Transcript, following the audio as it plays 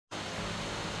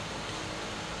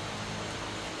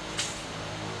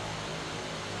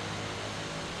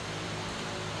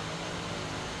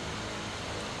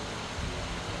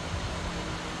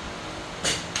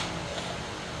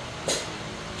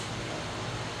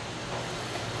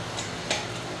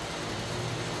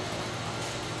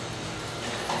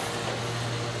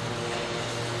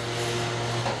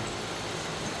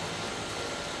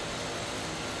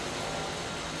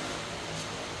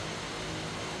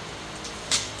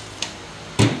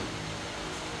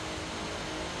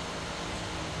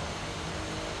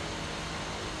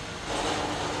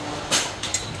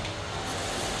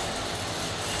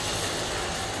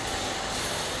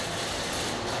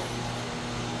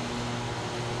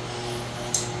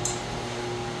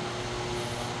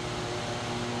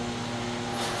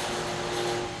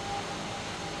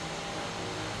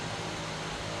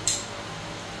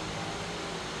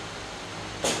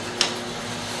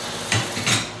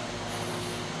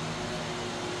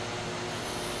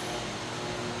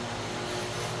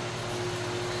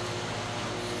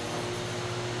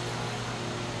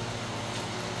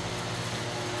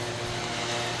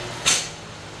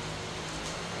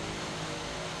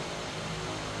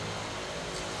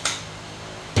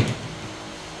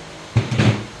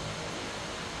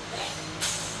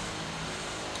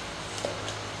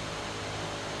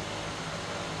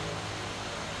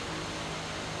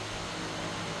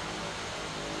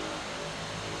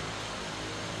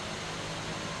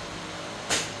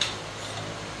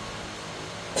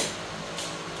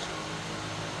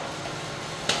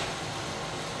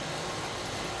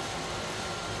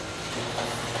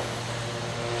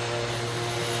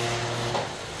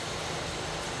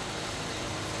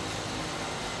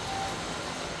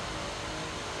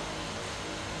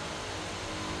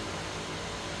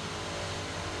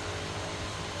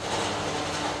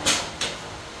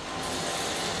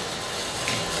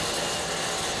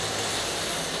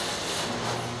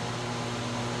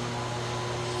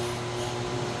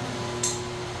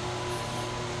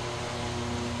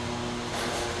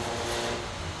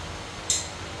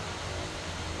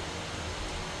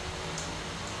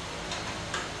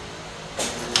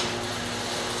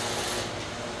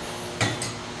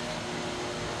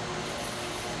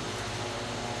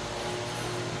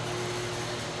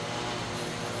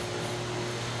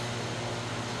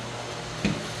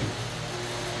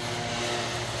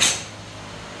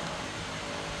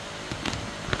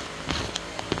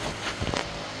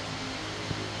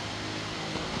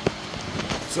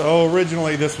So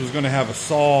originally this was going to have a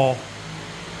saw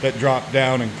that dropped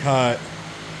down and cut.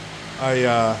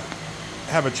 I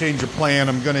have a change of plan.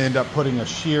 I'm going to end up putting a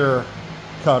shear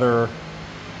cutter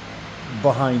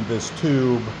behind this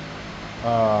tube.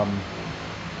 But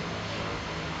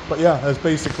yeah, that's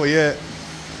basically it.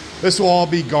 This will all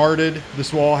be guarded.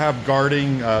 This will all have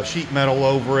guarding sheet metal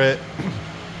over it.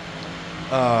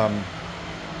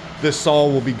 This saw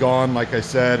will be gone, like I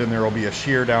said, and there will be a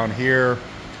shear down here.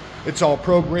 It's all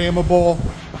programmable.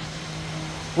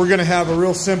 We're gonna have a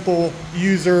real simple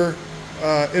user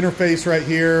interface right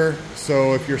here.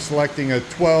 So if you're selecting a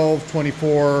 12,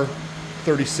 24,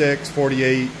 36,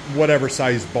 48, whatever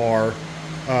size bar,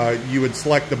 you would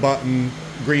select the button,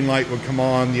 green light would come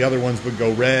on, the other ones would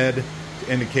go red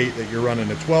to indicate that you're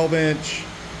running a 12-inch.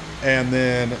 And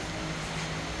then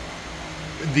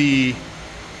the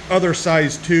other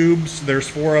size tubes, there's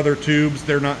 4 other tubes,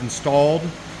 they're not installed,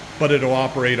 but it'll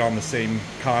operate on the same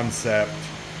concept.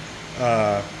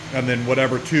 And then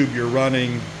whatever tube you're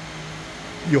running,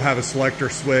 you'll have a selector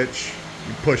switch,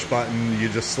 you push button, you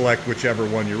just select whichever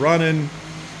one you're running.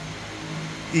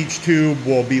 Each tube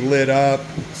will be lit up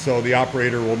so the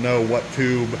operator will know what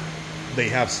tube they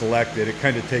have selected. It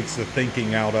kind of takes the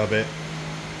thinking out of it.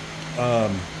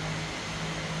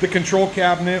 The control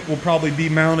cabinet will probably be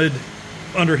mounted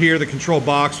under here, the control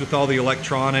box with all the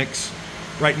electronics.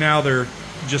 Right now they're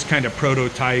just kind of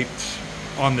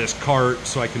prototyped on this cart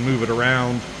so I can move it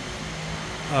around.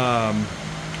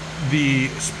 The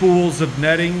spools of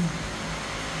netting,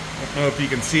 I don't know if you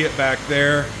can see it back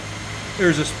there.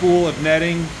 There's a spool of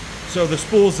netting. So the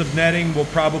spools of netting will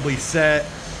probably set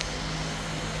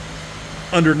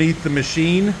underneath the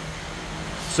machine.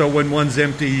 So when one's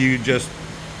empty, you just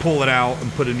pull it out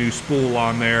and put a new spool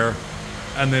on there,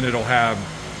 and then it'll have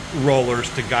rollers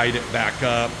to guide it back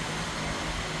up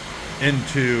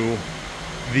into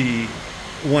the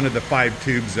one of the 5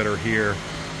 tubes that are here.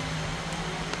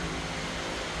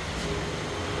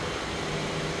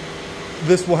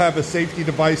 This will have a safety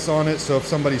device on it, so if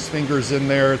somebody's finger's in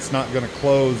there, it's not going to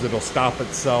close, it'll stop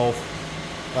itself.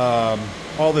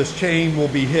 All this chain will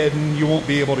be hidden. You won't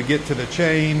be able to get to the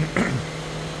chain.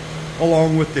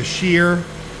 Along with the shear,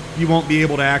 you won't be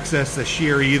able to access the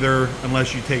shear either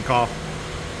unless you take off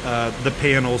the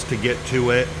panels to get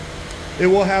to it. It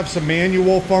will have some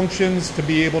manual functions to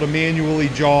be able to manually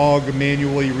jog,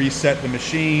 manually reset the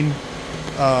machine,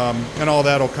 and all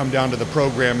that will come down to the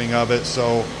programming of it.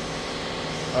 So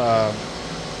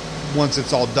once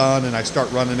it's all done and I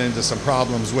start running into some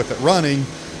problems with it running,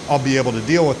 I'll be able to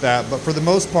deal with that. But for the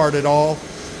most part, it all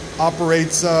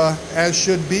operates as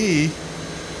should be.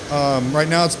 Right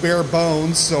now it's bare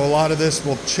bones, so a lot of this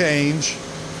will change.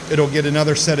 It'll get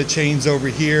another set of chains over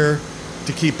here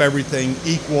to keep everything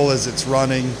equal as it's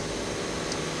running.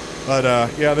 But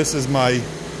yeah, this is my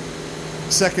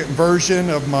second version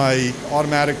of my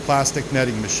automatic plastic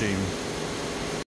netting machine.